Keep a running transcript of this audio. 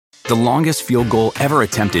The longest field goal ever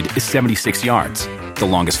attempted is 76 yards. The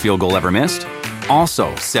longest field goal ever missed?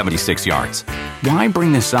 Also 76 yards. Why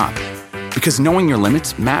bring this up? Because knowing your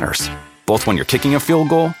limits matters, both when you're kicking a field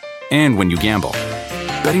goal and when you gamble.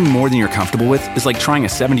 Betting more than you're comfortable with is like trying a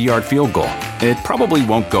 70-yard field goal. It probably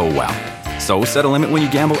won't go well. So set a limit when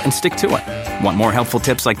you gamble and stick to it. Want more helpful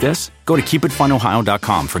tips like this? Go to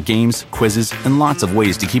keepitfunohio.com for games, quizzes, and lots of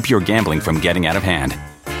ways to keep your gambling from getting out of hand.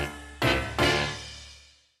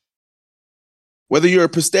 Whether you're a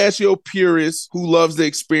pistachio purist who loves the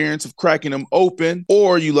experience of cracking them open,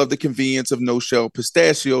 or you love the convenience of no-shell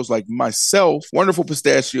pistachios like myself, Wonderful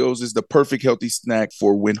Pistachios is the perfect healthy snack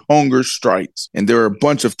for when hunger strikes. And there are a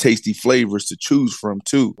bunch of tasty flavors to choose from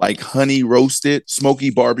too, like honey roasted, smoky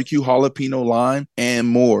barbecue, jalapeno lime, and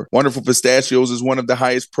more. Wonderful Pistachios is one of the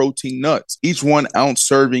highest protein nuts. Each 1 ounce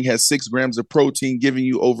serving has 6 grams of protein, giving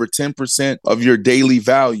you over 10% of your daily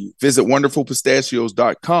value. Visit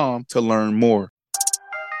wonderfulpistachios.com to learn more.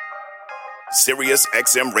 Sirius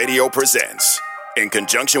XM Radio presents, in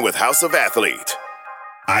conjunction with House of Athlete,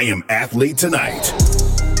 I Am Athlete Tonight.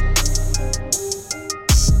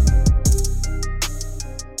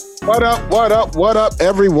 What up,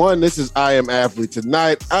 everyone? This is I Am Athlete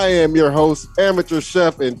Tonight. I am your host, amateur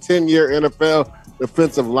chef and 10-year NFL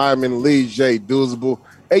defensive lineman Lee J. Doozable.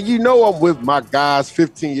 And you know I'm with my guys,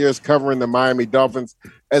 15 years covering the Miami Dolphins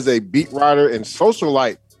as a beat writer and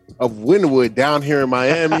socialite of Wynwood down here in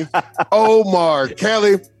Miami, Omar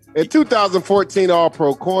Kelly, a 2014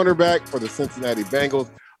 All-Pro cornerback for the Cincinnati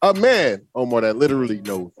Bengals. A man, Omar, that literally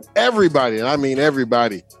knows everybody, and I mean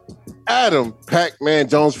everybody. Adam Pac-Man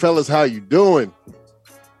Jones, fellas, how you doing?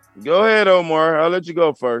 Go ahead, Omar. I'll let you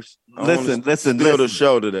go first. Listen. The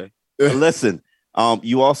show today. Listen,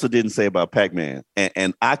 you also didn't say about Pac-Man,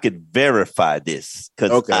 and I could verify this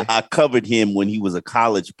because I covered him when he was a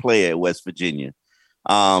college player at West Virginia.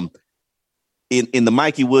 In the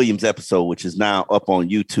Mikey Williams episode, which is now up on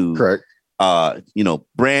YouTube, correct?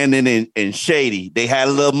 Brandon and Shady, they had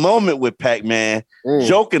a little moment with Pac-Man,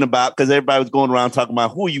 joking about, because everybody was going around talking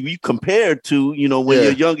about who you compared to, when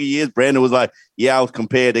your younger years. Brandon was like, yeah, I was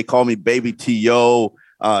compared. They call me Baby T.O.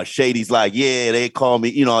 Shady's like, yeah, they call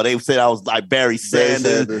me, they said I was like Barry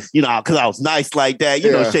Sanders, because I was nice like that.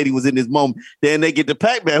 Shady was in this moment. Then they get to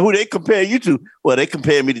Pac-Man. Who they compare you to? Well, they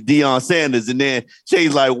compared me to Deion Sanders. And then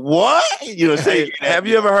Shady's like, what? Hey, have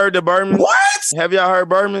you ever heard the Berman? What? Have y'all heard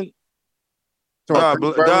Berman?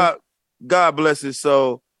 God bless his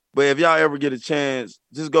soul. But if y'all ever get a chance,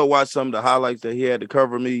 just go watch some of the highlights that he had to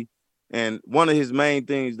cover me. And one of his main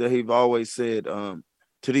things that he's always said,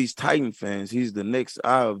 to these Titan fans, he's the next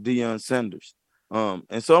eye of Deion Sanders.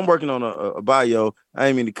 And so I'm working on a bio. I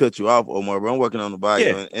ain't mean to cut you off, Omar, but I'm working on the bio.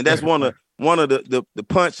 Yeah. And that's one of the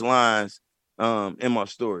punch lines in my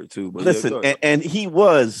story too. But listen, and he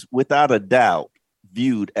was without a doubt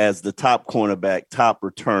viewed as the top cornerback, top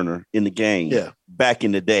returner in the game back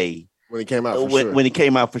in the day. When he came out when he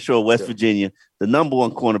came out for sure, West Virginia, the number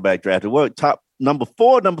 1 cornerback drafted. What, top number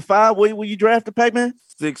 4, number 5? Where you drafted, Pac-Man?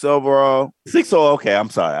 6 overall. 6 overall. Okay, I'm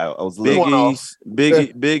sorry. I was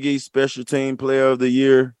Big East Special Team Player of the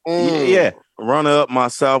Year. Yeah. Runner up my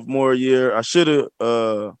sophomore year. I should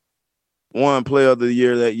have won Player of the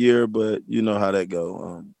Year that year, but you know how that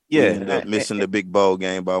go. Ended up missing the big bowl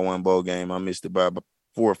game by 1 bowl game. I missed it by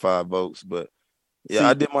 4 or 5 votes, but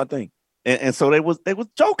I did my thing. And so they was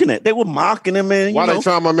joking it. They were mocking him, man. Why they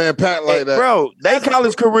trying my man Pat like that? Bro, that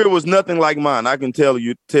college career was nothing like mine. I can tell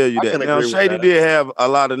you that. Now, Shady did have a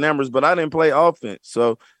lot of numbers, but I didn't play offense.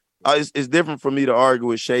 So it's different for me to argue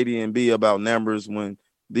with Shady and be about numbers when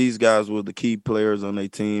these guys were the key players on their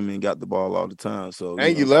team and got the ball all the time. So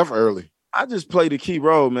you left early. I just played a key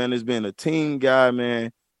role, man. As being a team guy,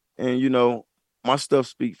 man. And, my stuff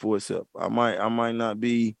speaks for itself. I might not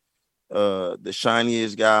be the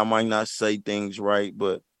shiniest guy. I might not say things right,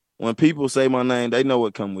 but when people say my name, they know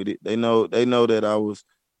what come with it. They know that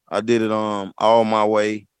I did it all my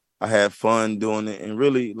way. I had fun doing it, and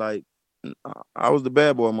really, like, I was the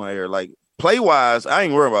bad boy in my era. Like, play wise, I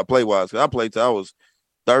ain't worried about play wise because I played till I was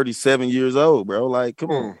 37 years old, bro. Like,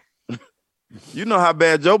 come on. You know how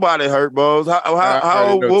bad your body hurt, Bose. How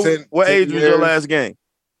old? What age was your last game?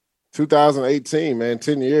 2018, man.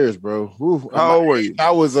 10 years, bro. Ooh, how old were you?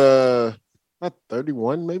 I was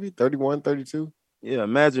 31, maybe 31, 32. Yeah,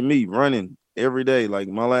 imagine me running every day. Like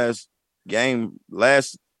my last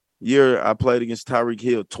year, I played against Tyreek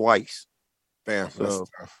Hill twice. Damn, so that's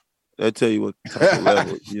tough. That tell you what type of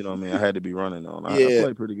level, I had to be running on. I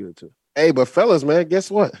played pretty good too. Hey, but fellas, man, guess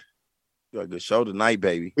what? You got a good show tonight,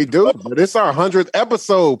 baby. We do, but it's our 100th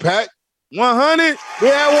episode, Pat. 100?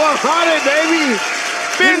 Yeah, 100, baby.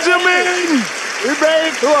 Benjamin! We made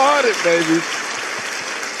it to 100, baby.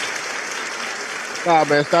 Nah,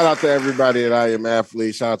 man, shout out to everybody at I Am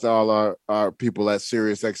Athlete. Shout out to all our people at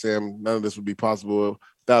SiriusXM. None of this would be possible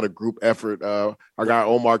without a group effort. Our guy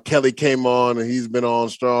Omar Kelly came on, and he's been on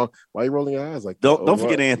strong. Why are you rolling your eyes like that? Don't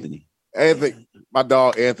forget Anthony. Anthony, my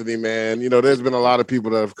dog Anthony, man. You know, there's been a lot of people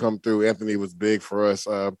that have come through. Anthony was big for us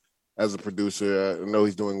as a producer. I know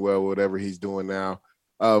he's doing well, whatever he's doing now.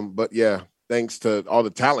 But yeah, thanks to all the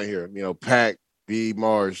talent here. You know, Pac, B,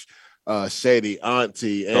 Marsh, Shady,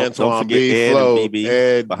 Auntie, Antoine, B, Flo,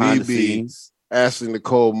 Ed, BB, Ashley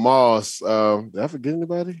Nicole Moss. Did I forget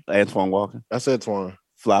anybody? Antoine Walker. I said Twan.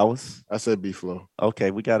 Flowers. I said B Flo.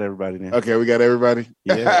 Okay, we got everybody there. Okay, we got everybody.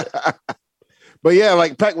 Yeah. But yeah,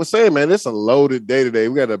 like Pac was saying, man, it's a loaded day today.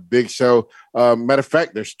 We got a big show. Matter of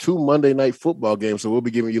fact, there's 2 Monday night football games, so we'll be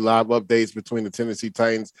giving you live updates between the Tennessee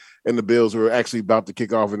Titans and the Bills. We're actually about to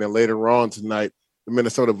kick off, and then later on tonight, the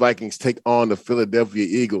Minnesota Vikings take on the Philadelphia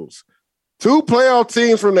Eagles. 2 playoff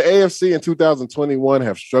teams from the AFC in 2021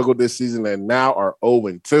 have struggled this season and now are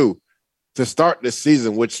 0-2 to start this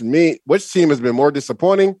season. Which team has been more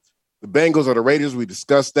disappointing? The Bengals or the Raiders? We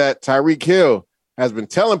discussed that. Tyreek Hill has been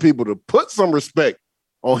telling people to put some respect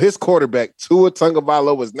on his quarterback, Tua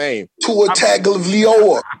Tagovailoa's name. Tua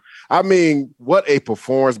Tagovailoa. I mean, what a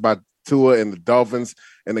performance by Tua and the Dolphins.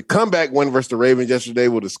 And the comeback win versus the Ravens yesterday,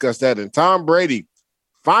 we'll discuss that. And Tom Brady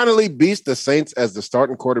finally beats the Saints as the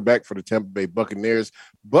starting quarterback for the Tampa Bay Buccaneers,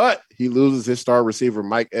 but he loses his star receiver,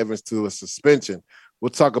 Mike Evans, to a suspension. We'll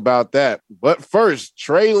talk about that. But first,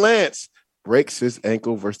 Trey Lance breaks his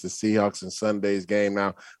ankle versus the Seahawks in Sunday's game.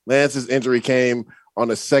 Now, Lance's injury came on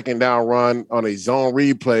a second down run on a zone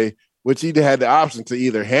replay, which he had the option to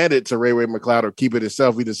either hand it to Ray McCloud or keep it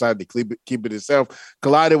himself. He decided to keep it himself.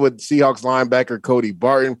 Collided with Seahawks linebacker Cody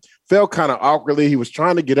Barton. Fell kind of awkwardly. He was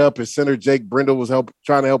trying to get up. His center, Jake Brindle, was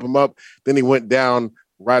trying to help him up. Then he went down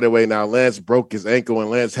right away. Now, Lance broke his ankle, and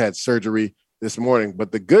Lance had surgery this morning.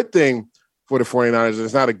 But the good thing for the 49ers, and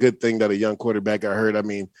it's not a good thing that a young quarterback got hurt. I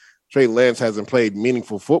mean, Trey Lance hasn't played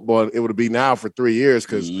meaningful football. It would be now for 3 years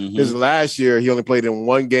because his last year, he only played in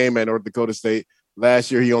 1 game at North Dakota State.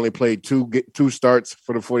 Last year, he only played two starts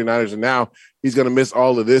for the 49ers, and now he's going to miss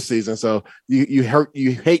all of this season. So you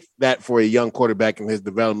hate that for a young quarterback in his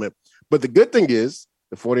development. But the good thing is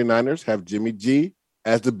the 49ers have Jimmy G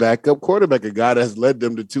as the backup quarterback, a guy that has led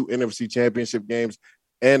them to 2 NFC championship games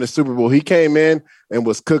and the Super Bowl. He came in and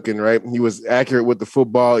was cooking, right? He was accurate with the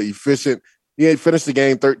football, efficient. He had finished the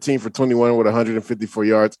game 13 for 21 with 154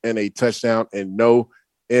 yards and a touchdown and no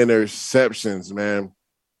interceptions, man.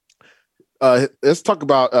 Let's talk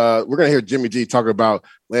about we're going to hear Jimmy G talk about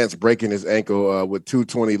Lance breaking his ankle with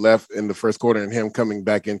 2:20 left in the first quarter and him coming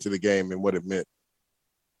back into the game and what it meant.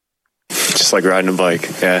 Just like riding a bike.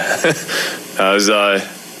 Yeah.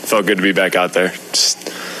 Felt good to be back out there. Just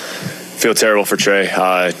feel terrible for Trey.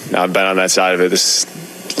 I've been on that side of it.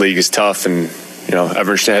 This league is tough, and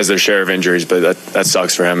everyone has their share of injuries, but that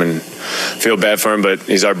sucks for him, and feel bad for him, but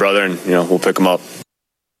he's our brother, and we'll pick him up.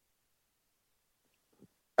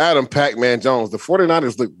 Adam Pac-Man Jones, the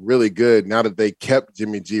 49ers look really good now that they kept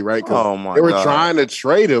Jimmy G, right? Because they were trying to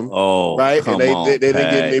trade him, right? And they didn't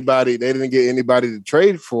get anybody. They didn't get anybody to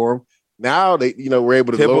trade for him. Now they, were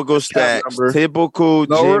able to typical stats, typical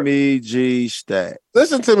Jimmy G stats.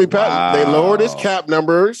 Listen to me, Pat. Wow. They lowered his cap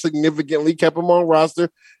number significantly, kept him on roster,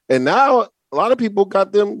 and now a lot of people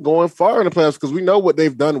got them going far in the playoffs because we know what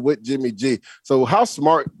they've done with Jimmy G. So how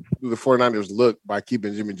smart do the 49ers look by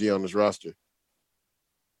keeping Jimmy G on this roster?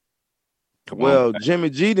 Well, Jimmy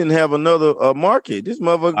G didn't have another market. This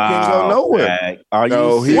motherfucker can't go nowhere.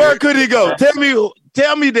 Where could he go? Tell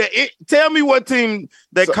me what team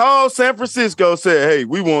that called San Francisco said, "Hey,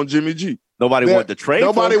 we want Jimmy G." Nobody wanted to trade.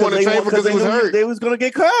 Nobody wanted to trade because he was hurt. They was going to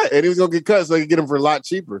get cut, and he was going to get cut, so they could get him for a lot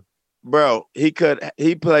cheaper. Bro, he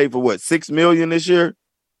played for what, $6 million this year?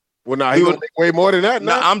 Well, no, he would make way more than that.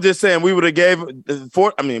 No, I'm just saying we would have gave the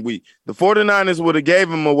 49ers would have gave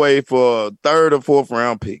him away for a 3rd or 4th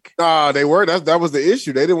round pick. They were. That was the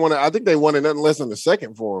issue. They didn't want to. I think they wanted nothing less than the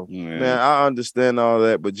 2nd for him. Yeah. Man, I understand all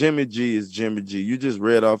that, but Jimmy G is Jimmy G. You just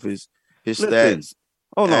read off his stats.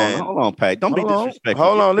 Hold on, Pat. Don't be disrespectful.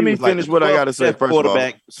 Hold on. Let me finish what I got to say. First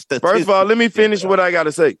of all, let me finish what I got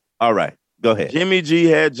to say. All right, go ahead. Jimmy G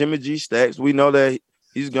had Jimmy G stats. We know that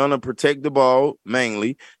he's gonna protect the ball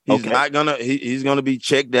mainly. He's not gonna. He's gonna be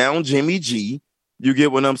checked down. Jimmy G. You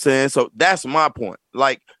get what I'm saying? So that's my point.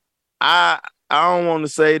 Like I don't want to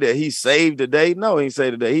say that he saved the day. No, he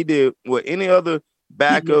saved the day. He did what any other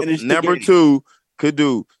backup number 2 could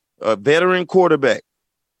do. A veteran quarterback.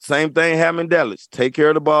 Same thing happened in Dallas. Take care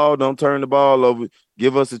of the ball. Don't turn the ball over.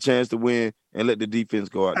 Give us a chance to win. and let the defense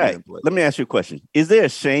go out there and play. Let me ask you a question. Is there a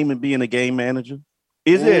shame in being a game manager?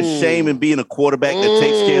 Is there a shame in being a quarterback that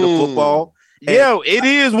takes care of football? Yeah, it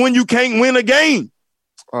is when you can't win a game.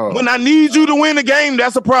 When I need you to win a game,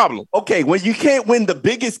 that's a problem. Okay, when you can't win the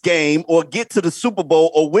biggest game or get to the Super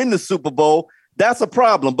Bowl or win the Super Bowl, that's a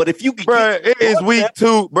problem. But if you can, it's week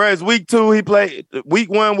 2, bro. It's week 2. He played week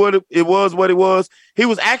 1. What it was. He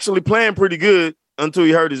was actually playing pretty good until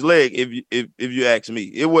he hurt his leg. If you ask me,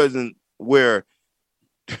 it wasn't where.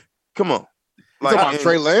 Come on, like about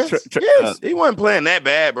Trey Lance. Yes, he wasn't playing that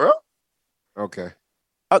bad, bro. Okay,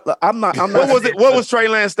 I'm not. What was it? What was Trey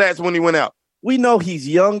Lance stats when he went out? We know he's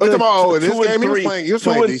younger. In this game, he was playing. He was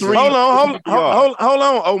playing decent. Hold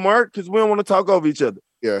on, Omar, because we don't want to talk over each other.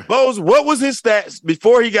 Yeah. Bose, what was his stats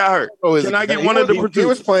before he got hurt? Can I get one of the producers? He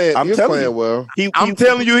was playing. He was playing well. I'm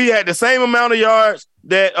telling you, he had the same amount of yards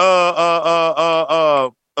that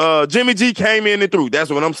Jimmy G came in and threw.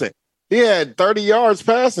 That's what I'm saying. He had 30 yards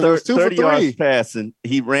passing. It was 2 for 3 yards passing.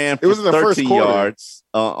 He ran for 13 yards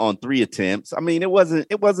on 3 attempts. I mean, it wasn't.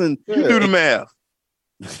 You do the math.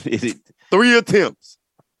 3 attempts.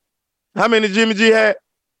 How many Jimmy G had?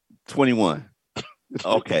 21.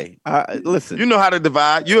 Okay. Listen. You know how to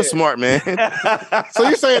divide. You're a smart man. So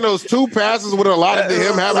you're saying those 2 passes would have allotted to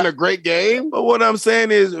him having a great game? But what I'm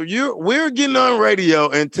saying is we're getting on radio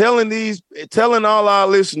and telling all our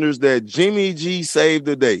listeners that Jimmy G saved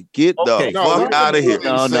the day. Get the fuck out of here.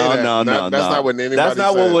 No. That's not what anybody That's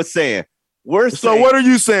not what we're saying. So what are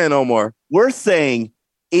you saying, Omar? We're saying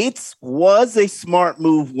it was a smart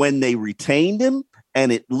move when they retained him.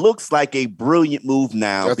 And it looks like a brilliant move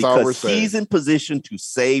now because he's in position to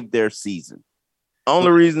save their season.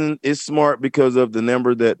 Only reason it's smart because of the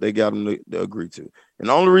number that they got him to agree to. And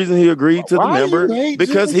the only reason he agreed to the number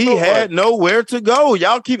because he had nowhere to go.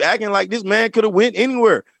 Y'all keep acting like this man could have went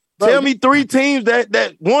anywhere. Tell me 3 teams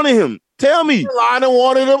that wanted him. Tell me. Carolina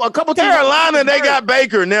wanted him. A couple teams. Carolina, they got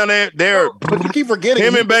Baker. Now they're but you keep forgetting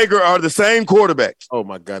him and Baker are the same quarterbacks. Oh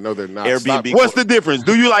my God, no, they're not. What's the difference?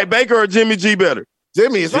 Do you like Baker or Jimmy G better?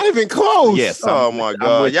 Jimmy, it's not even close. Yes. Oh my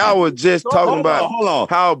God. Y'all were just talking about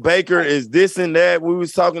how Baker is this and that. We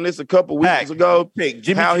was talking this a couple weeks ago.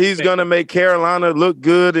 How he's gonna make Carolina look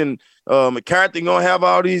good and McCarthy gonna have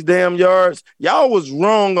all these damn yards. Y'all was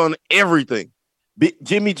wrong on everything.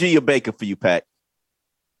 Jimmy G or Baker for you, Pat?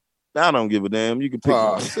 I don't give a damn. You can pick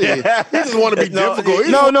one. He just want to be difficult.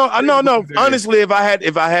 No. Honestly, if I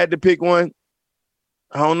had to pick one,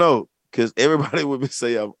 I don't know. Because everybody would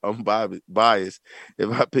say I'm biased if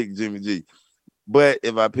I pick Jimmy G. But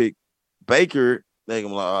if I pick Baker, they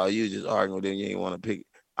can be like, oh, you just arguing with them. You ain't want to pick.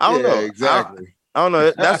 I don't know. Exactly. I don't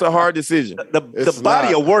know. That's a hard decision. The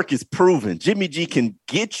body of work is proven. Jimmy G can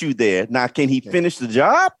get you there. Now, can he finish the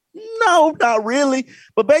job? No, not really.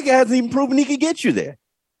 But Baker hasn't even proven he can get you there.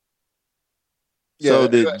 So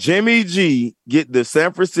did Jimmy G get the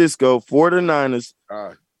San Francisco 49ers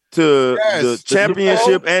to the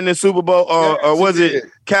championship and the Super Bowl, or was it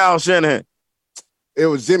Kyle Shanahan? It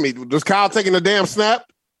was Jimmy. Was Kyle taking the damn snap?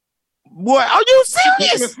 What? Are you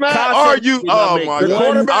serious? Are you? Oh my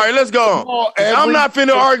God! All right, let's go on. I'm not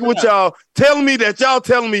finna argue with y'all. Telling me that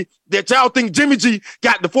y'all think Jimmy G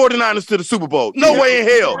got the 49ers to the Super Bowl. No way in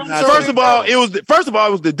hell. First of all, it was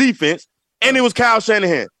the defense, and it was Kyle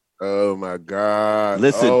Shanahan. Oh my God!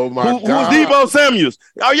 Listen, who's Deebo Samuels?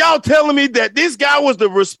 Are y'all telling me that this guy was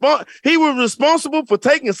he was responsible for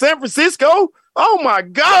taking San Francisco? Oh my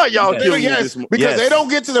God, y'all killing this because they don't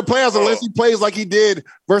get to the playoffs unless he plays like he did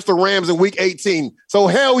versus the Rams in Week 18. So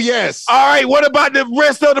hell yes. All right, what about the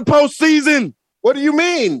rest of the postseason? What do you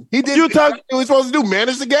mean? He did. What he was supposed to do?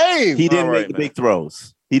 Manage the game. He didn't make the big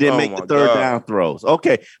throws. He didn't make the third down throws.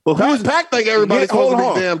 Okay, but who's Pack? Think everybody's supposed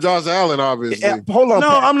to be damn Josh Allen, obviously. Hold on. No,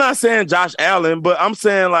 Pat. I'm not saying Josh Allen, but I'm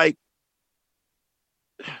saying like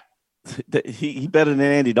he better than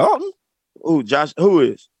Andy Dalton. Ooh, Josh. Who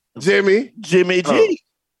is Jimmy G?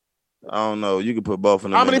 I don't know. You can put both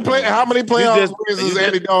of them. How many playoff wins does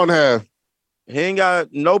Andy Dalton have? He ain't got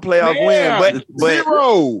no playoff win, but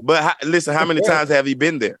 0. But listen, how many times have he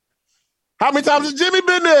been there? How many times has Jimmy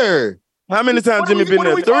been there? How many times Jimmy been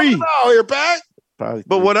there? 3. Here, Pat. Probably 3.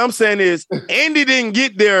 But what I'm saying is, Andy didn't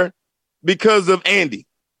get there because of Andy.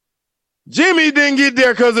 Jimmy didn't get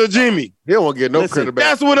there because of Jimmy. He don't want to get no credit back.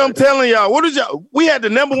 That's what I'm telling y'all. What is y'all? We had the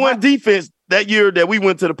number 1 defense that year that we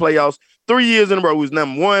went to the playoffs 3 years in a row. It was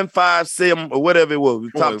number 1, 5, 7, or whatever it was.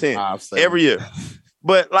 Top 10 every year.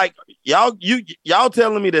 But like y'all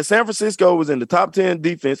telling me that San Francisco was in the top 10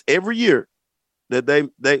 defense every year that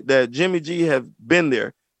that Jimmy G have been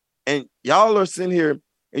there. And y'all are sitting here,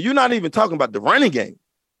 and you're not even talking about the running game.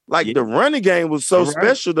 Like the running game was so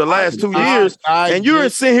special the last 2 years, and you're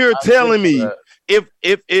sitting here telling me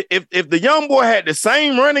if the young boy had the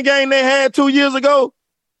same running game they had 2 years ago,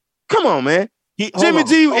 come on, man. Jimmy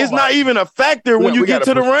G is not even a factor when you get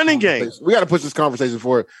to the running game. We got to push this conversation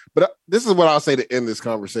forward. But this is what I'll say to end this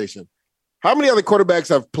conversation. How many other quarterbacks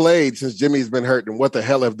have played since Jimmy's been hurt, and what the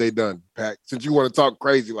hell have they done, Pac? Since you want to talk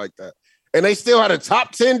crazy like that, and they still had a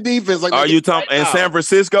top 10 defense. Like, are you talking in San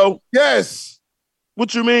Francisco? Yes.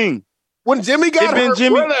 What you mean? When Jimmy got hurt,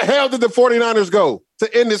 where the hell did the 49ers go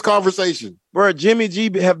to end this conversation? Bro, Jimmy G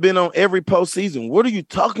have been on every postseason. What are you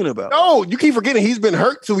talking about? No, you keep forgetting he's been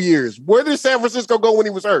hurt 2 years. Where did San Francisco go when he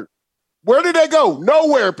was hurt? Where did they go?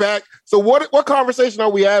 Nowhere, Pac. So what conversation are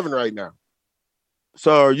we having right now?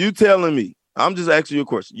 So are you telling me, I'm just asking you a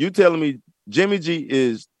question. You telling me Jimmy G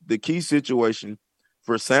is the key situation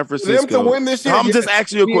for San Francisco? For them to win this year, I'm just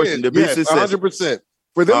asking you a question. To be successful. 100%.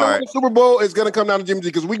 For them to win the Super Bowl, it's going to come down to Jimmy G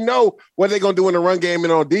because we know what they're going to do in the run game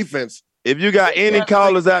and on defense. If you got any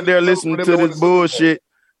callers out there listening to this bullshit,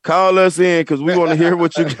 call us in because we want to hear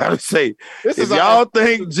what you got to say. If y'all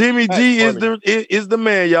think Jimmy G is the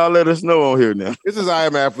man, y'all let us know on here now. This is I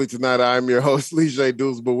Am Athlete Tonight. I'm your host, Lee-J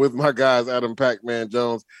Doosable, with my guys, Adam Pac-Man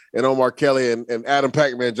Jones and Omar Kelly. And Adam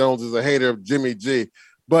Pac-Man Jones is a hater of Jimmy G.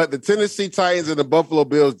 But the Tennessee Titans and the Buffalo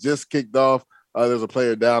Bills just kicked off. There's a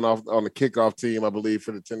player down on the kickoff team, I believe,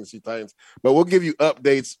 for the Tennessee Titans. But we'll give you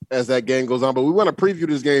updates as that game goes on. But we want to preview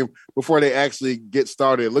this game before they actually get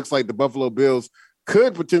started. It looks like the Buffalo Bills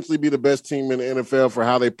could potentially be the best team in the NFL for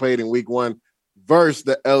how they played in week 1 versus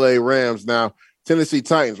the LA Rams. Now, Tennessee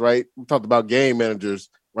Titans, right? We talked about game managers.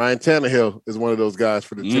 Ryan Tannehill is one of those guys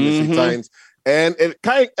for the Tennessee Titans. And it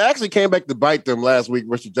actually came back to bite them last week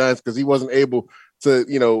versus the Giants because he wasn't able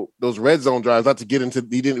to, those red zone drives, not to get into,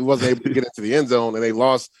 he wasn't able to get into the end zone, and they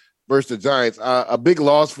lost versus the Giants. A big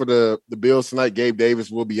loss for the Bills tonight. Gabe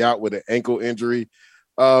Davis will be out with an ankle injury.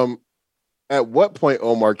 At what point,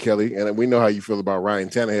 Omar Kelly, and we know how you feel about Ryan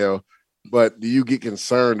Tannehill, but do you get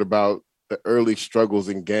concerned about the early struggles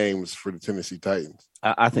in games for the Tennessee Titans?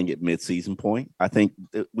 I think at midseason point, I think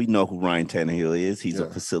we know who Ryan Tannehill is. He's a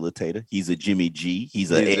facilitator. He's a Jimmy G.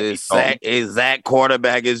 He's exact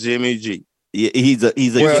quarterback as Jimmy G. Yeah, he's a.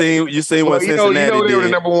 You seen what Cincinnati did? They were the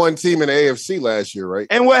number 1 team in the AFC last year, right?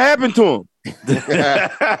 And what happened to him?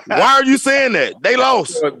 Why are you saying that? They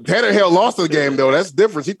lost. Tannehill lost the game, though. That's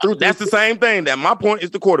different. He threw. That's the same thing. That my point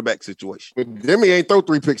is the quarterback situation. But Jimmy ain't throw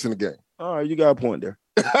 3 picks in the game. All right, you got a point there.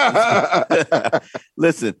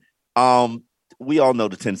 Listen, we all know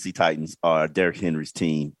the Tennessee Titans are Derrick Henry's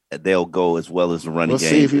team. They'll go as well as the running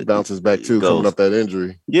game. We'll see if he bounces back too, coming up that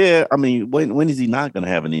injury. Yeah, I mean, when is he not going to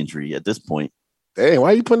have an injury at this point? Dang,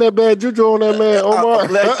 why are you putting that bad juju on that man, Omar?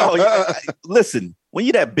 Listen, when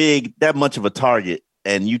you're that big, that much of a target,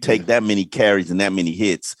 and you take that many carries and that many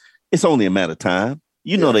hits, it's only a matter of time.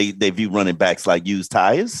 You know they view running backs like used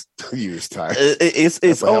tires. Used tires.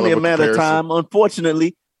 It's only a matter of time,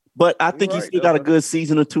 unfortunately. But I think he's still got a good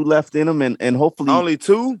season or 2 left in him, and hopefully only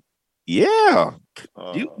 2. Yeah.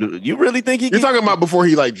 You really think You're talking about before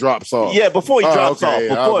he drops off? Yeah, before he drops off.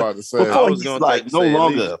 Before he's no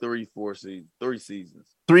longer 3 seasons.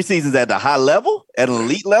 3 seasons at the high level, at an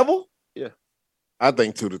elite level. Yeah, I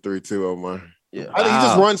think 2 to 3 too, Omar. Yeah, I think he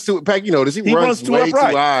just runs too. Pac, he runs way too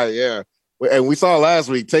high. Yeah, and we saw last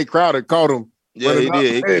week. Tay Crowder caught him. Yeah, he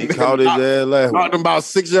did. He caught his ass last week. Knocked him about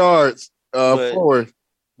 6 yards forward.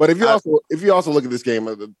 But if you also look at this game,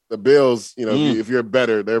 the Bills, if you're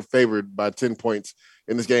better, they're favored by 10 points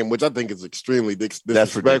in this game, which I think is extremely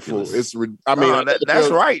disrespectful. That's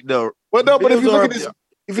right though. Well, no, but if you look at this,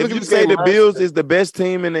 if you say the Bills is the best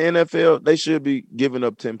team in the NFL, they should be giving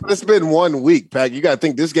up 10 points. It's been 1 week, Pac. You got to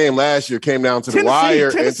think this game last year came down to the wire,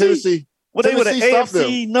 and Tennessee. Well, they were the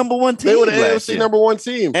AFC number 1 team. They were the AFC number 1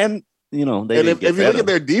 team, and if you look at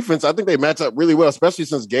their defense, I think they match up really well, especially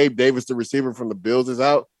since Gabe Davis, the receiver from the Bills, is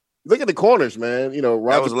out. Look at the corners, man. Roger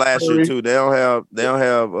that was last year too. They don't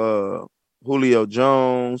have Julio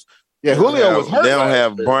Jones. Yeah, Julio was hurt. They don't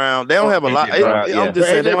have Brown. They don't have a lot. I'm just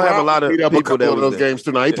saying they don't have a lot of people that those games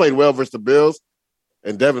too. Now he played well versus the Bills,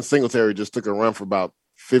 and Devin Singletary just took a run for about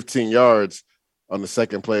 15 yards on the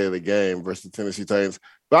second play of the game versus the Tennessee Titans.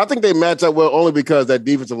 But I think they match up well only because that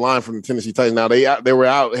defensive line from the Tennessee Titans. Now they were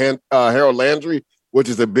out Harold Landry, which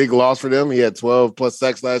is a big loss for them. He had 12 plus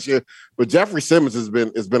sacks last year. But Jeffrey Simmons has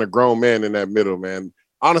been a grown man in that middle, man.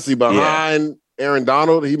 Honestly, behind Aaron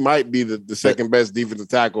Donald, he might be the second best defensive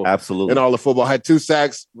tackle in all of football. Had 2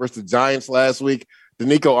 sacks versus the Giants last week.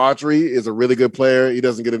 Danico Autry is a really good player. He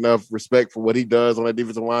doesn't get enough respect for what he does on that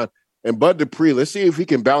defensive line. And Bud Dupree, let's see if he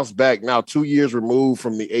can bounce back now 2 years removed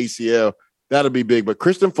from the ACL That'll be big. But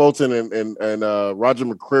Christian Fulton and Roger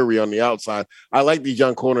McCreary on the outside. I like these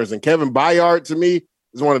young corners. And Kevin Byard, to me,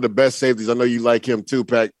 is one of the best safeties. I know you like him too,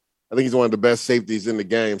 Pac. I think he's one of the best safeties in the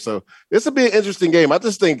game. So this will be an interesting game. I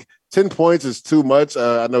just think 10 points is too much.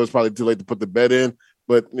 I know it's probably too late to put the bet in,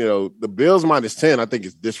 but, you know, the Bills minus 10, I think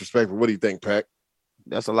is disrespectful. What do you think, Pac?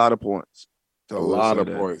 That's a lot of points. A lot of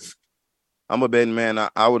points. I'm a betting man.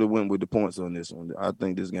 I would have went with the points on this one. I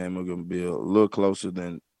think this game is going to be a little closer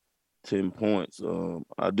than 10 points.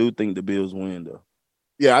 I do think the Bills win, though.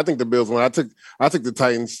 Yeah, I think the Bills win. I took the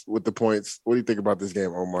Titans with the points. What do you think about this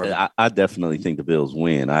game, Omar? I definitely think the Bills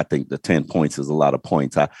win. I think the 10 points is a lot of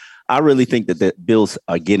points. I really think that the Bills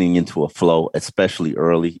are getting into a flow, especially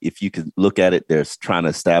early. If you can look at it, they're trying to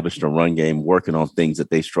establish the run game, working on things that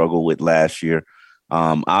they struggled with last year.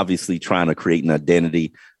 Obviously trying to create an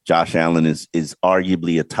identity. Josh Allen is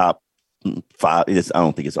arguably a top 5. I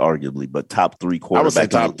don't think it's arguably, but top 3 quarterback. I would say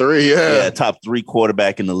top 3, yeah. Top 3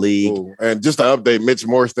 quarterback in the league. Ooh. And just to update, Mitch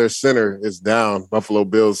Morse, their center, is down. Buffalo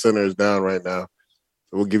Bills center is down right now.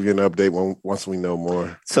 So we'll give you an update once we know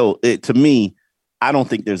more. So to me, I don't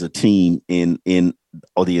think there's a team in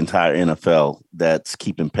the entire NFL that's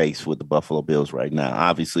keeping pace with the Buffalo Bills right now.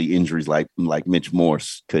 Obviously, injuries like Mitch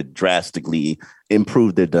Morse could drastically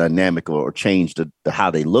improve their dynamic or change the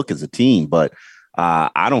how they look as a team, but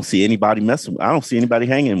I don't see anybody messing. I don't see anybody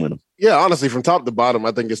hanging with them. Yeah, honestly, from top to bottom,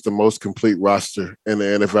 I think it's the most complete roster in the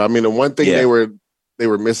NFL. I mean, the one thing they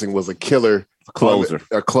were missing was a killer closer,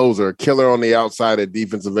 a killer on the outside at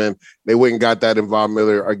defensive end. They went and got that in Von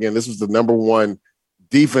Miller. Again, this was the number 1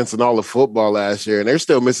 defense in all of football last year, and they're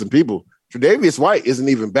still missing people. Tre'Davious White isn't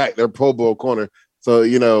even back. They're Pro Bowl corner. So,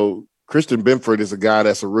 you know, Christian Benford is a guy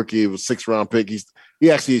that's a rookie. It was a 6th-round pick.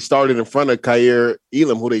 He actually started in front of Kaiir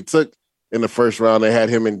Elam, who they took in the 1st round. They had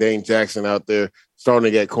him and Dane Jackson out there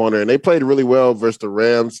starting at corner, and they played really well versus the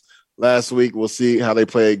Rams last week. We'll see how they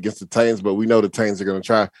play against the Titans, but we know the Titans are going to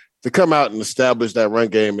try to come out and establish that run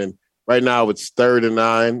game. And right now it's 3rd and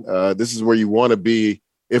 9. This is where you want to be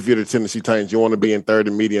if you're the Tennessee Titans. You want to be in 3rd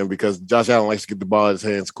and medium because Josh Allen likes to get the ball in his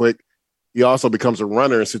hands quick. He also becomes a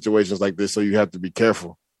runner in situations like this, so you have to be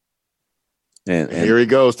careful. And here he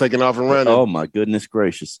goes, taking off and running. Oh, my goodness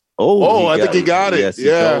gracious. I think he got it. Yes, he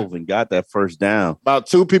dove and got that first down. About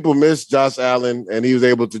 2 people missed Josh Allen, and he was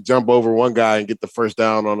able to jump over one guy and get the first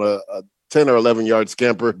down on a 10 or 11-yard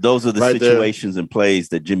scamper. Those are the situations and plays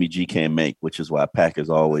that Jimmy G can't make, which is why Pack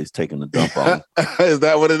is always taking the dump on him. Is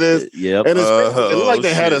that what it is? Yep. And it looked like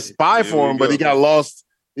they had a spy for him, but he got lost.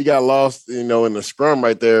 He got lost, in the scrum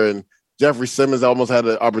right there, and Jeffrey Simmons almost had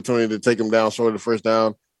the opportunity to take him down short of the first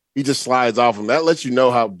down. He just slides off him. That lets you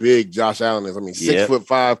know how big Josh Allen is. I mean,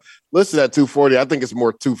 6'5", listed at 240. I think it's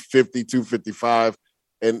more 250, 255.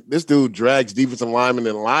 And this dude drags defensive linemen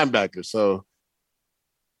and linebackers. So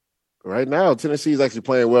right now, Tennessee is actually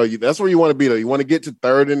playing well. That's where you want to be, though. You want to get to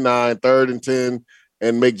 3rd and 9, 3rd and 10,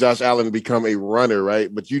 and make Josh Allen become a runner,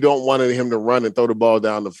 right? But you don't want him to run and throw the ball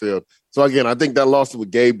down the field. So, again, I think that loss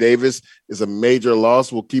with Gabe Davis is a major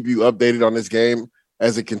loss. We'll keep you updated on this game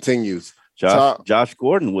as it continues. Josh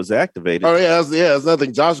Gordon was activated. Oh, yeah, that's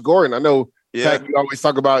nothing. Josh Gordon, I know, Pat, you always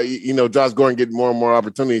talk about, Josh Gordon getting more and more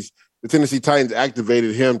opportunities. The Tennessee Titans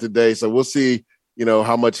activated him today, so we'll see,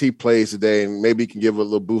 how much he plays today, and maybe he can give a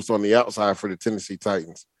little boost on the outside for the Tennessee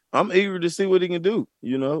Titans. I'm eager to see what he can do,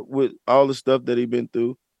 with all the stuff that he's been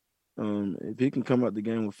through. If he can come out the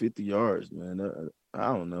game with 50 yards, man,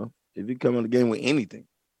 I don't know. If he come out the game with anything.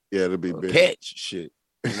 Yeah, it'll be big. Catch shit.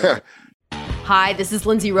 Hi, this is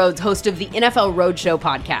Lindsay Rhodes, host of the NFL Roadshow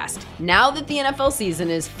podcast. Now that the NFL season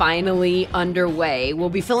is finally underway,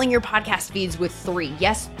 we'll be filling your podcast feeds with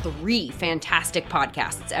 3 fantastic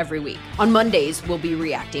podcasts every week. On Mondays, we'll be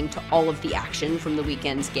reacting to all of the action from the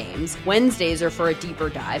weekend's games. Wednesdays are for a deeper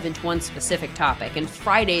dive into one specific topic. And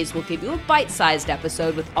Fridays, we'll give you a bite-sized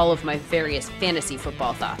episode with all of my various fantasy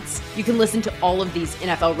football thoughts. You can listen to all of these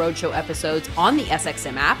NFL Roadshow episodes on the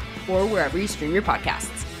SXM app or wherever you stream your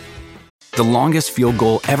podcasts. The longest field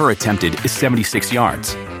goal ever attempted is 76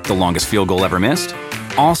 yards. The longest field goal ever missed?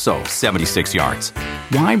 Also 76 yards.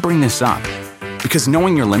 Why bring this up? Because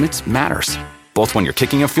knowing your limits matters, both when you're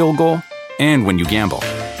kicking a field goal and when you gamble.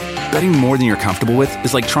 Betting more than you're comfortable with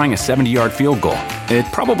is like trying a 70-yard field goal. It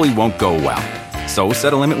probably won't go well. So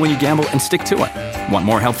set a limit when you gamble and stick to it. Want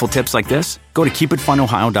more helpful tips like this? Go to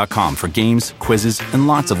keepitfunohio.com for games, quizzes, and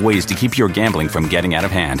lots of ways to keep your gambling from getting out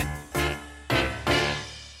of hand.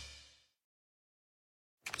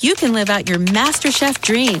 You can live out your MasterChef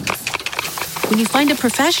dreams when you find a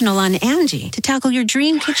professional on Angie to tackle your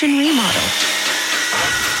dream kitchen remodel.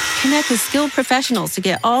 Connect with skilled professionals to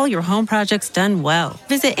get all your home projects done well.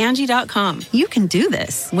 Visit Angie.com. You can do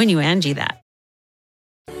this when you Angie that.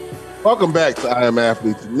 Welcome back to I Am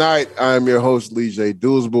Athlete Tonight. I am your host, Lee J.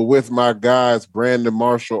 Doosable, with my guys, Brandon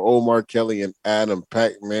Marshall, Omar Kelly, and Adam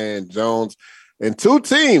Pac-Man Jones. And two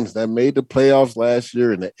teams that made the playoffs last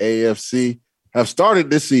year in the AFC have started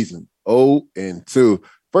this season 0-2.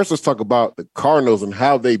 First, let's talk about the Cardinals and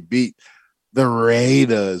how they beat the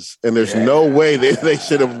Raiders. And there's no way they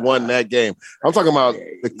should have won that game. I'm talking about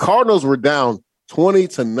the Cardinals were down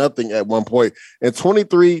 20-0 at one point and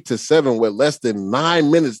 23-7 with less than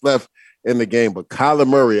 9 minutes left in the game. But Kyler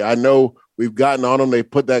Murray, I know we've gotten on him. They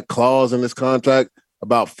put that clause in his contract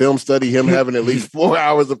about film study, him having at least 4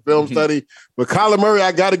 hours of film study. But Kyler Murray,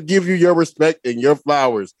 I got to give you your respect and your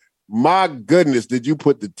flowers. My goodness, did you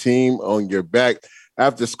put the team on your back?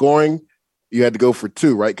 After scoring, you had to go for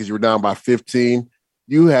 2, right? Because you were down by 15.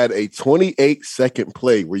 You had a 28-second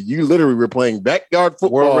play where you literally were playing backyard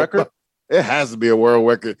football. World record? It has to be a world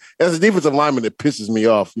record. As a defensive lineman, it pisses me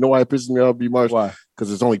off. You know why it pisses me off, B. Marsh? Why? Because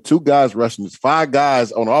there's only 2 guys rushing. There's 5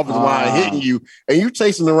 guys on the offensive line hitting you, and you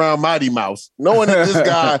chasing around Mighty Mouse, knowing that this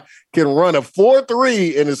guy can run a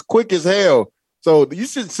 4.3 and is quick as hell. So you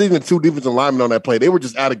should see the 2 defensive linemen on that play. They were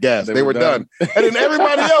just out of gas. They were done. And then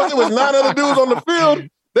everybody else, it was 9 other dudes on the field.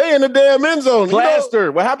 They in the damn end zone. Plaster.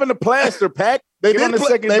 What happened to Plaster, Pac? They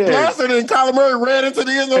plastered and Kyler Murray ran into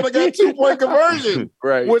the end zone and got 2-point conversion.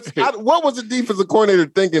 Right. What was the defensive coordinator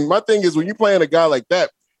thinking? My thing is when you're playing a guy like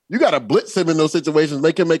that, you got to blitz him in those situations,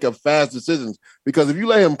 make him make a fast decisions. Because if you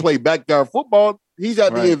let him play backyard football, he's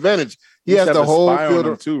got the advantage. He has the whole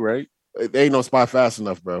field too, right? There ain't no spy fast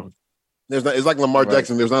enough, bro. It's like Lamar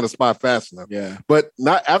Jackson. There's not a spy fast enough. Yeah. But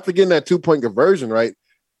not after getting that 2-point conversion, right?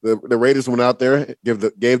 The Raiders went out there,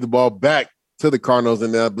 gave the ball back to the Cardinals,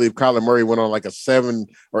 and then I believe Kyler Murray went on like a 7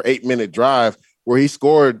 or 8 minute drive where he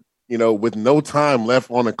scored, with no time left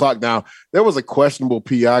on the clock. Now, there was a questionable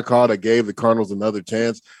PI call that gave the Cardinals another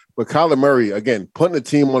chance, but Kyler Murray, again, putting the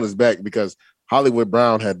team on his back because Hollywood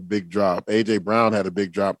Brown had a big drop. A.J. Brown had a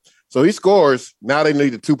big drop. So he scores. Now they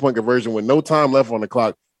need a 2-point conversion with no time left on the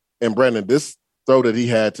clock. And Brandon, this throw that he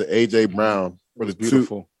had to A.J. Brown for the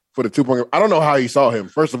 2-point. I don't know how he saw him.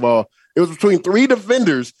 First of all, it was between 3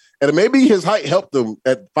 defenders, and maybe his height helped him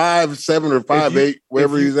at 5'7" or 5'8",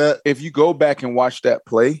 wherever he's at. If you go back and watch that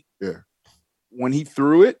play, when he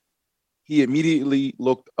threw it, he immediately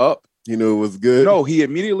looked up. You knew it was good? No, he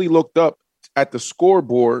immediately looked up at the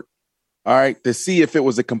scoreboard, all right, to see if it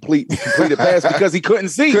was a completed pass because he couldn't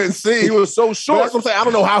see. He was so short. That's what I'm saying. I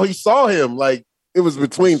don't know how he saw him. Like, it was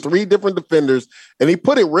between 3 different defenders, and he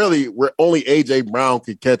put it really where only A.J. Brown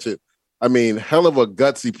could catch it. I mean, hell of a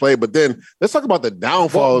gutsy play. But then let's talk about the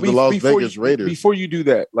downfall of the Las Vegas Raiders. Before you do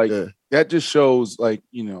that, that just shows, for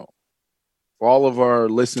all of our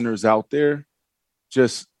listeners out there,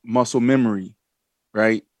 just muscle memory,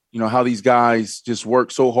 right? How these guys just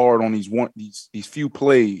work so hard on these few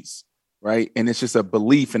plays, right? And it's just a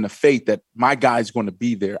belief and a faith that my guy's going to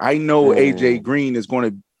be there. I know A.J. Green is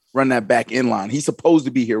going to run that back inline. He's supposed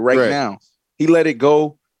to be here right now. He let it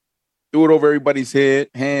go, threw it over everybody's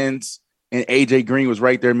hands, and A.J. Green was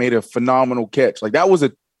right there, made a phenomenal catch. Like, that was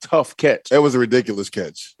a tough catch. It was a ridiculous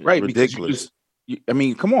catch. Right. Ridiculous.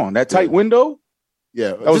 Come on, that tight window.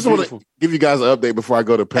 Yeah. I just want to give you guys an update before I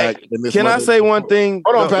go to Pac. Can I say one thing?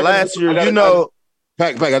 Hold on, Pac. Last year,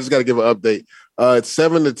 Pac, I just got to give an update. It's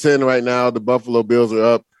 7-10 right now. The Buffalo Bills are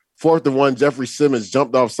up. 4th and 1. Jeffrey Simmons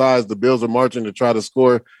jumped off sides. The Bills are marching to try to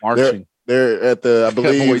score. Marching. They're at the, I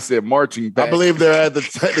believe. That boy said marching back. I believe they're at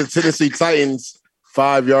the Tennessee Titans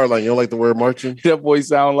 5-yard line. You don't like the word marching? That boy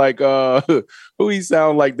sound like who he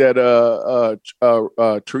sound like that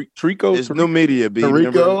Tirico? It's new media, B.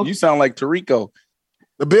 Tirico? You sound like Tirico.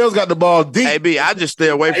 The Bills got the ball deep. Hey, B, I just stay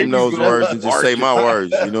away from those words and just say my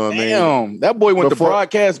words. You know what I mean? Damn, that boy went to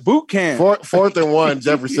broadcast boot camp. 4th and 1,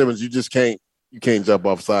 Jeffrey Simmons. You just can't jump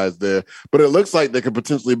off sides there. But it looks like there could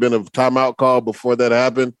potentially have been a timeout call before that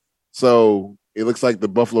happened. So it looks like the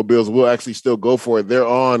Buffalo Bills will actually still go for it. They're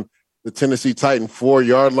on the Tennessee Titan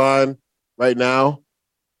 4-yard line right now.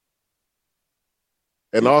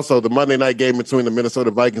 And also the Monday night game between the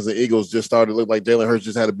Minnesota Vikings and Eagles just started. It looked like Jalen Hurts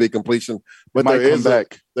just had a big completion. But there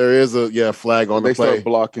is a flag on the play. They start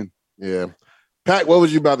blocking. Yeah. Pat, what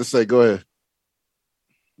was you about to say? Go ahead.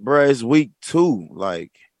 Bro, it's week 2.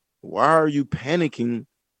 Like, why are you panicking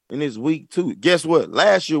in this week 2? Guess what?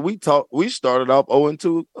 Last year we started off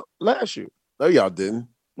 0-2 last year. No, y'all didn't.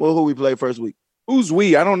 Well, who we played first week? Who's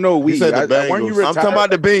we? I don't know. We said the Bengals. I'm talking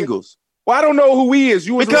about the Bengals. Well, I don't know who he is.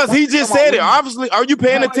 Because he just said it. Obviously, are you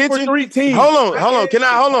paying attention? 3 teams. Hold on. Can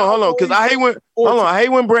I hold on? Because I hate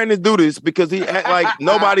when Brandon do this because he act like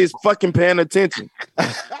nobody's fucking paying attention.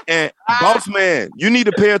 And boss man, you need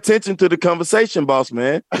to pay attention to the conversation, boss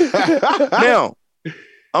man. Now,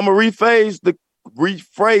 I'm gonna rephrase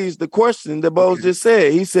the question that Bose just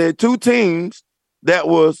said. He said 2 teams that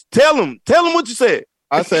was. Tell him what you said.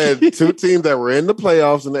 I said 2 teams that were in the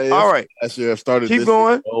playoffs in the AFC all right. last year have started. Keep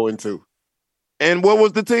going. 0-2. And what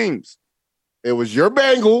was the teams? It was your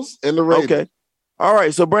Bengals and the Raiders. Okay. All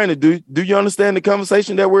right. So Brandon, do you understand the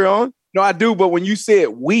conversation that we're on? No, I do. But when you said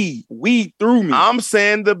we threw me. I'm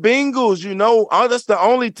saying the Bengals. That's the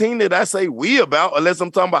only team that I say we about, unless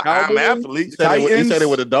I'm talking about I'm athletes. He said it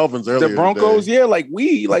with the Dolphins earlier. The Broncos, today. Like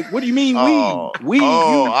what do you mean we?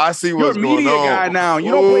 I see what's going on. You're a media guy now.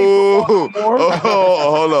 You don't play football anymore.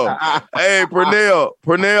 Hold on. Hey,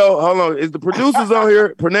 Pernell, hold on. Is the producers on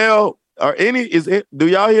here? Pernell, do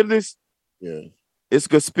y'all hear this? Yeah. It's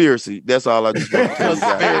conspiracy. That's all I just want to tell you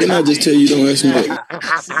guys. Can I just tell you, don't ask me that?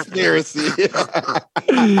 Conspiracy.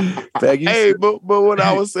 Hey, but what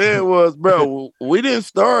I was saying was, bro, we didn't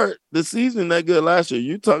start the season that good last year.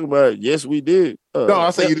 You talking about, yes, we did. No,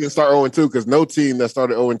 I said you didn't start 0-2 because no team that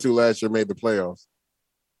started 0-2 last year made the playoffs.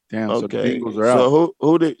 Damn, okay. So the Bengals are out. So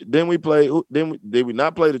who did we play? Did we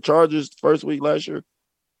not play the Chargers the first week last year?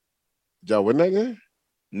 Did y'all win that game?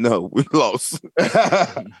 No, we lost.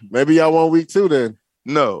 Maybe y'all won week 2 then.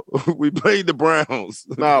 No, we played the Browns.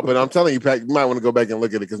 No, but I'm telling you, Pat, you might want to go back and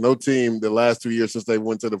look at it because no team the last 2 years since they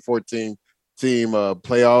went to the 14-team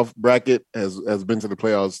playoff bracket has been to the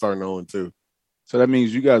playoffs starting 0-2. So that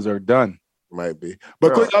means you guys are done. Might be.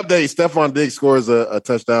 But quick update, Stephon Diggs scores a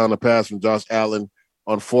touchdown, a pass from Josh Allen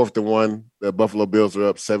on 4th and 1. The Buffalo Bills are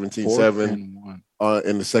up 17-7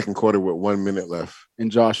 in the second quarter with 1 minute left.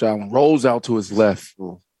 And Josh Allen rolls out to his left.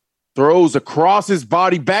 Throws across his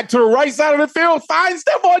body back to the right side of the field. Finds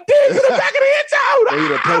Stephon Diggs in the back of the end zone. Are you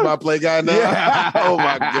the play-by-play guy now? Yeah. Oh,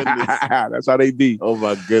 my goodness. That's how they be. Oh,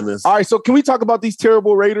 my goodness. All right, so can we talk about these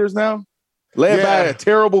terrible Raiders now? Led by a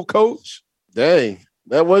terrible coach? Dang.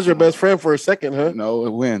 That was your best friend for a second, huh? No,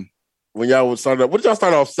 when y'all would start up. What did y'all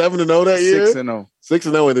start off, 7-0 that year? 6-0.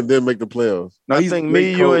 6-0 and then didn't make the playoffs. No, I think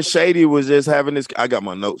me, you, and Shady was just having this. I got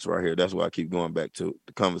my notes right here. That's why I keep going back to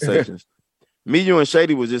the conversations. Me, you, and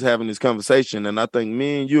Shady was just having this conversation, and I think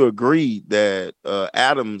me and you agreed that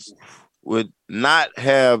Adams would not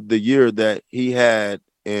have the year that he had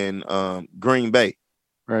in Green Bay.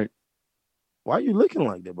 Right. Why are you looking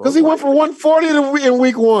like that, bro? Because he went for 140 in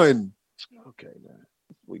week 1. Okay, man.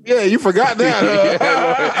 Yeah, you forgot that.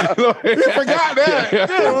 You forgot that.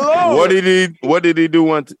 Good Lord. What did he do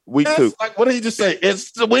week 2? Like, what did he just say?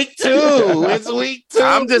 It's week 2. It's week 2.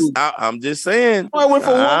 I'm just saying. I went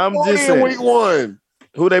for 140 in week 1.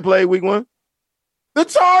 Who they played week 1? The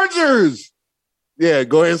Chargers. Yeah,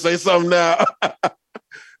 go ahead and say something now.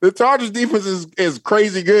 The Chargers defense is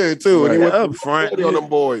crazy good too. Right. And he went up front on them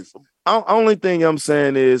boys. Only thing I'm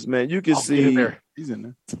saying is, man, you can see he's in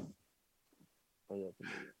there.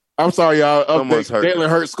 I'm sorry, y'all. Jalen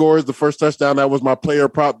Hurts scores the first touchdown. That was my player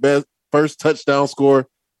prop bet. First touchdown score,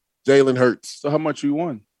 Jalen Hurts. So how much you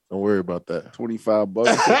won? Don't worry about that. $25.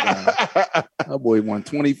 That boy won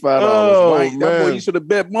 $25. Oh, that boy, you should have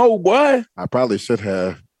bet more, boy. I probably should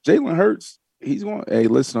have. Jalen Hurts, he's going. Hey,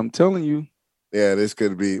 listen, I'm telling you. Yeah, this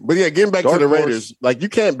could be. But yeah, getting back to the Raiders, like you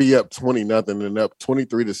can't be up 20-0 and up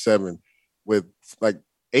 23-7 with like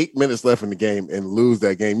 8 minutes left in the game and lose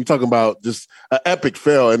that game. You're talking about just an epic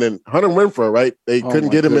fail. And then Hunter Renfrow, right? They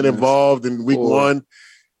couldn't get him involved in week 1.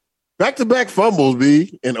 Back-to-back fumbles,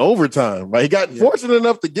 in overtime. Right? He got fortunate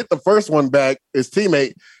enough to get the first one back, his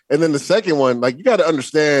teammate, and then the second one, like you got to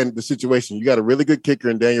understand the situation. You got a really good kicker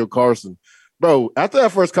in Daniel Carlson. Bro, after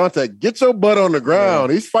that first contact, get your butt on the ground.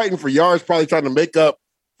 Yeah. He's fighting for yards, probably trying to make up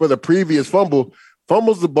for the previous fumble.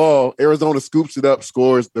 Fumbles the ball. Arizona scoops it up,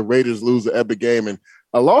 scores. The Raiders lose the epic game. And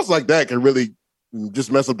a loss like that can really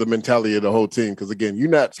just mess up the mentality of the whole team. Because, again, you're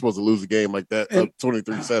not supposed to lose a game like that, up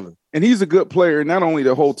 23-7. And he's a good player. Not only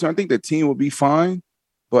the whole team. I think the team will be fine.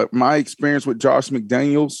 But my experience with Josh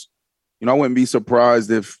McDaniels, I wouldn't be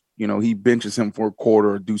surprised if, he benches him for a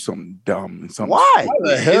quarter or do something dumb and something. Why?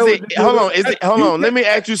 Hold on. Let me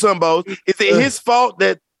ask you something, Bo. Is it his fault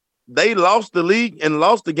that they lost the league and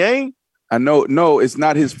lost the game? I know. No, it's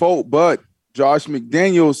not his fault. But Josh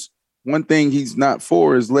McDaniels, one thing he's not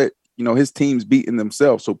for is let his teams beating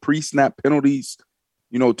themselves. So pre-snap penalties,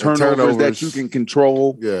 turnovers that you can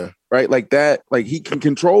control. Yeah. Right. Like that. Like he can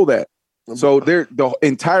control that. So the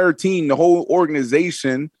entire team, the whole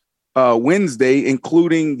organization, Wednesday,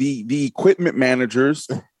 including the equipment managers,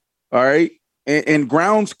 all right, and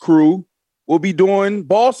grounds crew will be doing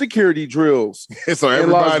ball security drills so in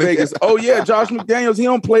Las Vegas. Oh yeah, Josh McDaniels, he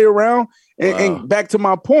don't play around. And back to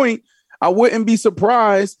my point, I wouldn't be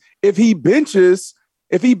surprised if he benches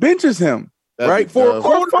him. That'd right for a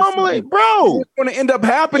quarter fumbling, bro. What's going to end up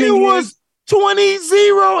happening? It was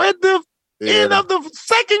 20-0 at the end of the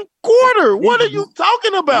second quarter. What are you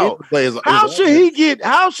talking about? How should he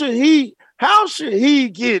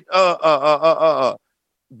get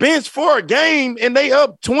benched for a game and they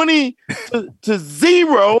up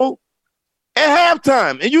 20-0 at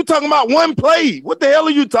halftime? And you talking about one play? What the hell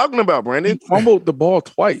are you talking about, Brandon? He fumbled the ball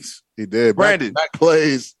twice. He did. Brandon. Back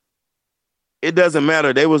plays. It doesn't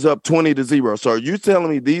matter. They was up 20-0. So are you telling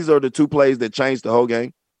me these are the two plays that changed the whole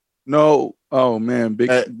game? No. Oh, man.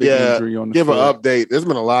 Big injury on the Give field. an update. There's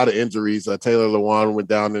been a lot of injuries. Taylor Lewan went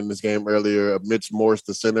down in this game earlier. Mitch Morse,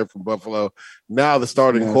 the center from Buffalo. Now the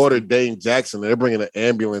starting quarter, Dane Jackson. They're bringing an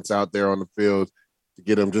ambulance out there on the field to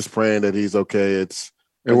get him, just praying that he's okay. It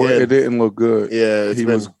didn't look good. Yeah. He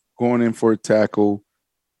was going in for a tackle.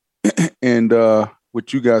 And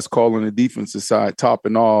what you guys call on the defensive side,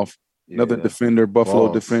 topping off, another defender,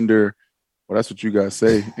 Buffalo defender. Well, that's what you guys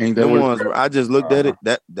say. Ain't that ones? I just looked at it.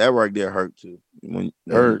 That right there hurt too.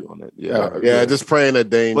 Hurt. Just praying that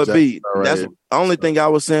Dane. But that's the only thing I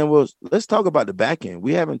was saying was, let's talk about the back end.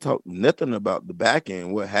 We haven't talked nothing about the back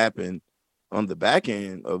end. What happened on the back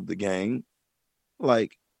end of the game?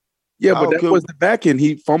 Like, but that was the back end.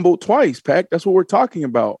 He fumbled twice, Pac. That's what we're talking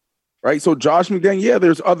about, right? So Josh McDaniels,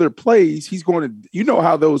 there's other plays. He's going to, you know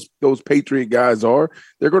how those Patriot guys are.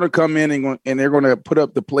 They're going to come in and they're going to put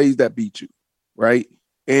up the plays that beat you. Right.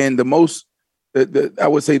 And I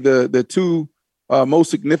would say the two most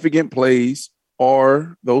significant plays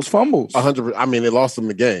are those fumbles. 100%. I mean, it lost them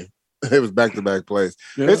the game. It was back-to-back plays.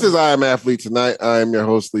 Yeah. This is I Am Athlete Tonight. I am your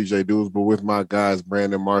host, Lee J. Doosbull, with my guys,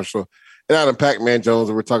 Brandon Marshall and Adam Pac-Man Jones.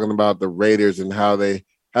 And we're talking about the Raiders and how they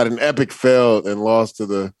had an epic fail and lost to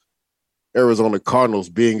the Arizona Cardinals,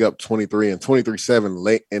 being up 23 and 23-7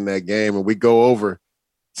 late in that game. And we go over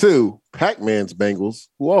to Pac-Man's Bengals,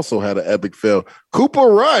 who also had an epic fail. Cooper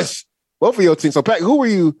Rush, both of your teams. So, Pac, who were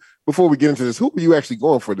you, before we get into this, who were you actually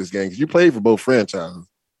going for this game? Because you played for both franchises.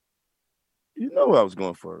 You know who I was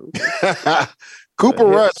going for. Cooper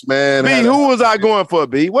Rush, man. B, who was I going for,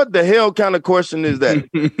 B? What the hell kind of question is that?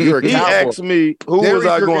 He asked me, who was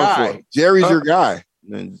I going for? Jerry's your guy.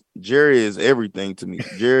 And Jerry is everything to me.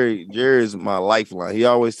 Jerry is my lifeline. He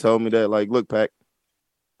always told me that, like, look, Pac,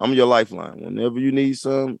 I'm your lifeline. Whenever you need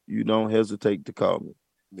some, you don't hesitate to call me.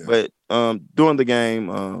 Yeah. But during the game,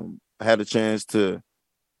 I had a chance to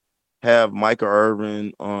have Micah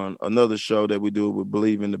Irvin on another show that we do with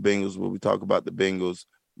Believe in the Bengals, where we talk about the Bengals.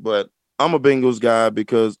 But I'm a Bengals guy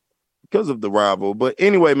because of the rival. But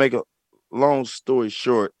anyway, make a long story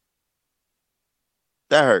short,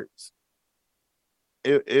 that hurts.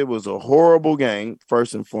 It was a horrible game,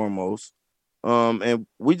 first and foremost. And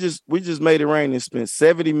we just made it rain and spent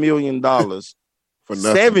 $70 million for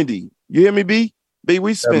nothing. 70. You hear me, B? B,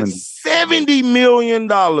 we spent $70 million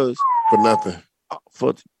for nothing.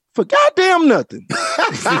 For goddamn nothing.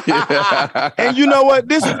 And you know what?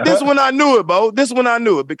 This when I knew it, Bo. This when I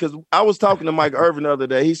knew it, because I was talking to Mike Irvin the other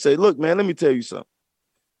day. He said, look, man, let me tell you something.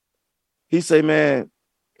 He said, man,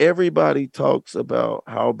 everybody talks about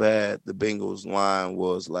how bad the Bengals line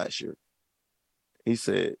was last year. He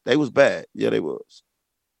said they was bad. Yeah, they was.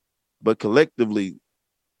 But collectively,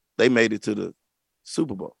 they made it to the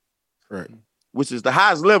Super Bowl. Right. Which is the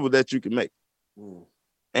highest level that you can make.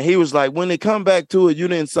 And he was like, when they come back to it, you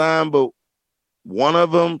didn't sign but one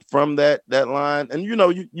of them from that line. And you know,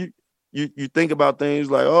 you think about things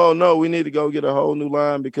like, oh no, we need to go get a whole new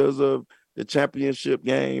line because of the championship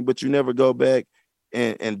game, but you never go back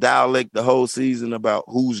and dialect the whole season about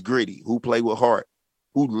who's gritty, who play with heart,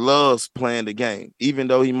 who loves playing the game, even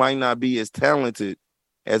though he might not be as talented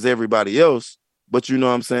as everybody else. But you know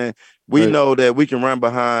what I'm saying? We know that we can run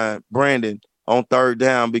behind Brandon on third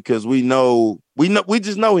down because we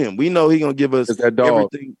just know him. We know he's gonna give us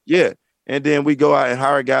everything. Yeah. And then we go out and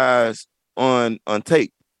hire guys on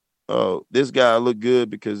tape. This guy looked good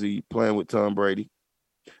because he playing with Tom Brady.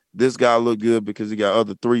 This guy looked good because he got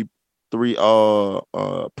other three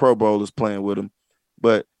Pro Bowlers playing with him.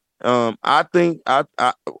 But I think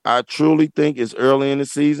I truly think it's early in the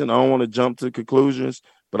season. I don't want to jump to conclusions,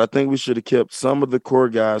 but I think we should have kept some of the core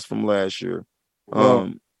guys from last year.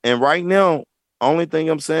 And right now, only thing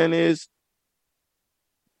I'm saying is,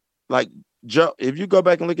 like, Joe, if you go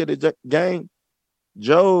back and look at the game,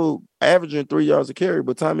 Joe averaging 3 yards a carry,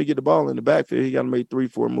 but time he get the ball in the backfield, he got to make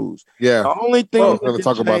 3-4 moves. Yeah. The only thing I'm going to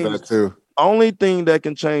talk about that too. Only thing that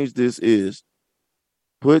can change this is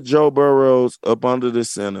put Joe Burrows up under the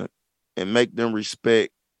center and make them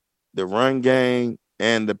respect the run game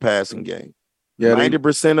and the passing game. Yeah,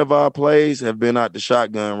 90% of our plays have been out the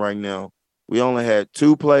shotgun right now. We only had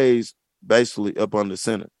 2 plays basically up on the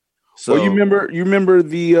center. So you remember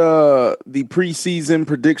the preseason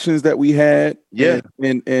predictions that we had? Yeah.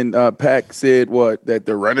 And Pack said that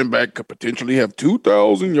the running back could potentially have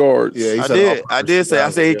 2,000 yards. Yeah, I did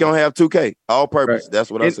say he's gonna have 2K all purpose. Right. That's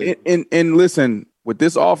what I said. And listen, with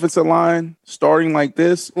this offensive line starting like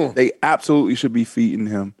this, they absolutely should be feeding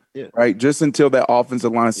him. Yeah. Right, just until that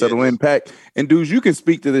offensive line settle in. Pack and dudes, you can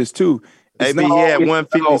speak to this too. Maybe he had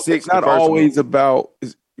 156. It's not always about.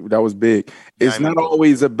 That was big. It's not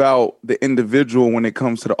always about the individual when it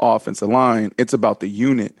comes to the offensive line. It's about the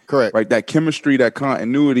unit. Correct. Right. That chemistry, that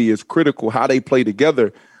continuity is critical. How they play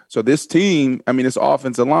together. So this team, this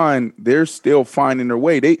offensive line, they're still finding their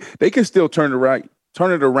way. They can still turn it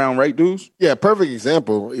around, right, dudes? Yeah, perfect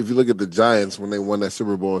example. If you look at the Giants when they won that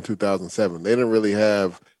Super Bowl in 2007, they didn't really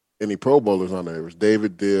have any Pro Bowlers on there. It was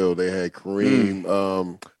David Dill. They had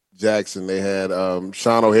Kareem Jackson. They had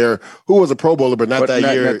Sean O'Hara, who was a Pro Bowler, but not that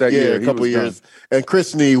year. A couple of years. And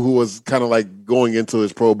Chris Nee, who was kind of like going into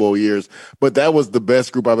his Pro Bowl years. But that was the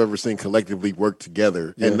best group I've ever seen collectively work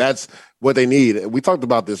together. Yeah. And that's what they need. We talked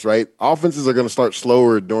about this, right? Offenses are going to start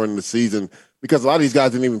slower during the season because a lot of these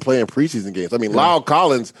guys didn't even play in preseason games. Lyle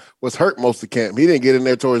Collins was hurt most of camp. He didn't get in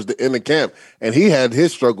there towards the end of camp, and he had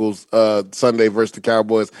his struggles Sunday versus the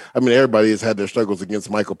Cowboys. Everybody has had their struggles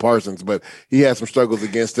against Michael Parsons, but he had some struggles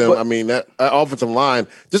against them. That offensive line,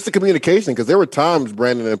 just the communication, because there were times,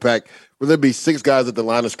 Brandon and Pack, where there'd be 6 guys at the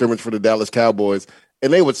line of scrimmage for the Dallas Cowboys,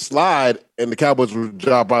 and they would slide, and the Cowboys would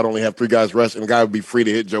drop out, only have 3 guys rush, and the guy would be free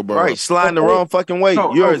to hit Joe Burrow. Right, sliding the wrong fucking way.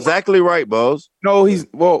 You're exactly right, Bose. No, he's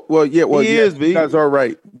he is. You guys are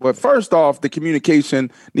right. But first off, the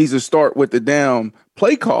communication needs to start with the damn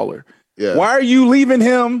play caller. Yeah. Why are you leaving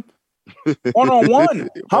him one-on-one?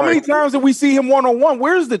 How many times did we see him one-on-one?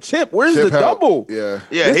 Where's the chip? Where's the double? Yeah.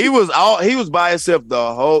 He was by himself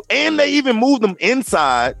the whole, and they even moved him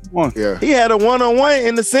inside. Yeah. He had a one-on-one,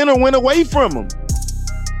 and the center went away from him.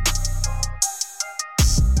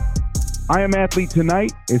 I Am Athlete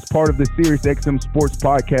Tonight is part of the SiriusXM Sports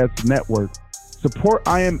Podcast Network. Support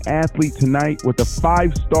I Am Athlete Tonight with a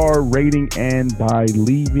 5-star rating and by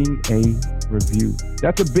leaving a review.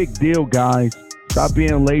 That's a big deal, guys. Stop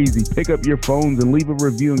being lazy. Pick up your phones and leave a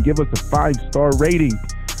review and give us a 5-star rating.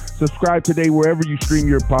 Subscribe today wherever you stream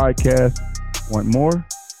your podcast. Want more?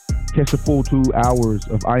 Catch the full 2 hours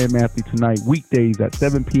of I Am Athlete Tonight weekdays at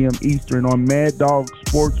 7 p.m. Eastern on Mad Dog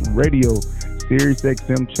Sports Radio,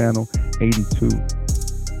 SiriusXM Channel 82.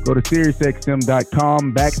 Go to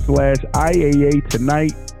SiriusXM.com/IAA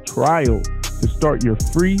Tonight trial to start your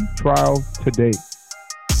free trial today.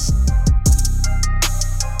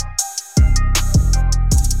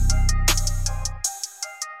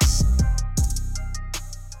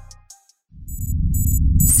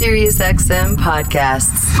 SiriusXM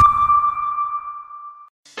Podcasts.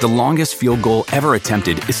 The longest field goal ever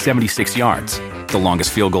attempted is 76 yards. The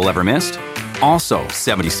longest field goal ever missed? Also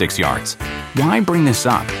 76 yards. Why bring this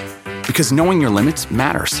up? Because knowing your limits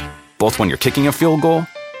matters, both when you're kicking a field goal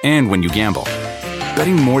and when you gamble.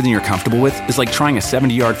 Betting more than you're comfortable with is like trying a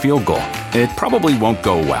 70-yard field goal. It probably won't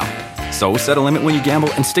go well. So set a limit when you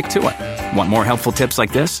gamble and stick to it. Want more helpful tips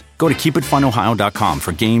like this? Go to keepitfunohio.com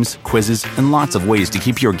for games, quizzes, and lots of ways to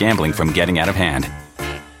keep your gambling from getting out of hand.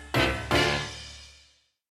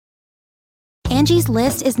 Angie's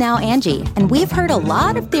List is now Angie, and we've heard a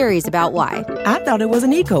lot of theories about why. I thought it was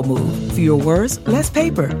an eco move. Fewer words, less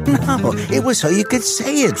paper. No, it was so you could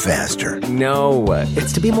say it faster. No,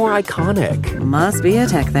 it's to be more iconic. Must be a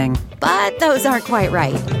tech thing. But those aren't quite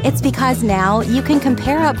right. It's because now you can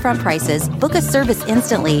compare upfront prices, book a service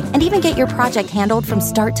instantly, and even get your project handled from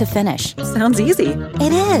start to finish. Sounds easy.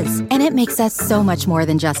 It is, and it makes us so much more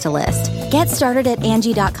than just a list. Get started at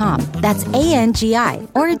Angie.com. That's ANGI,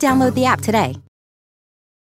 or download the app today.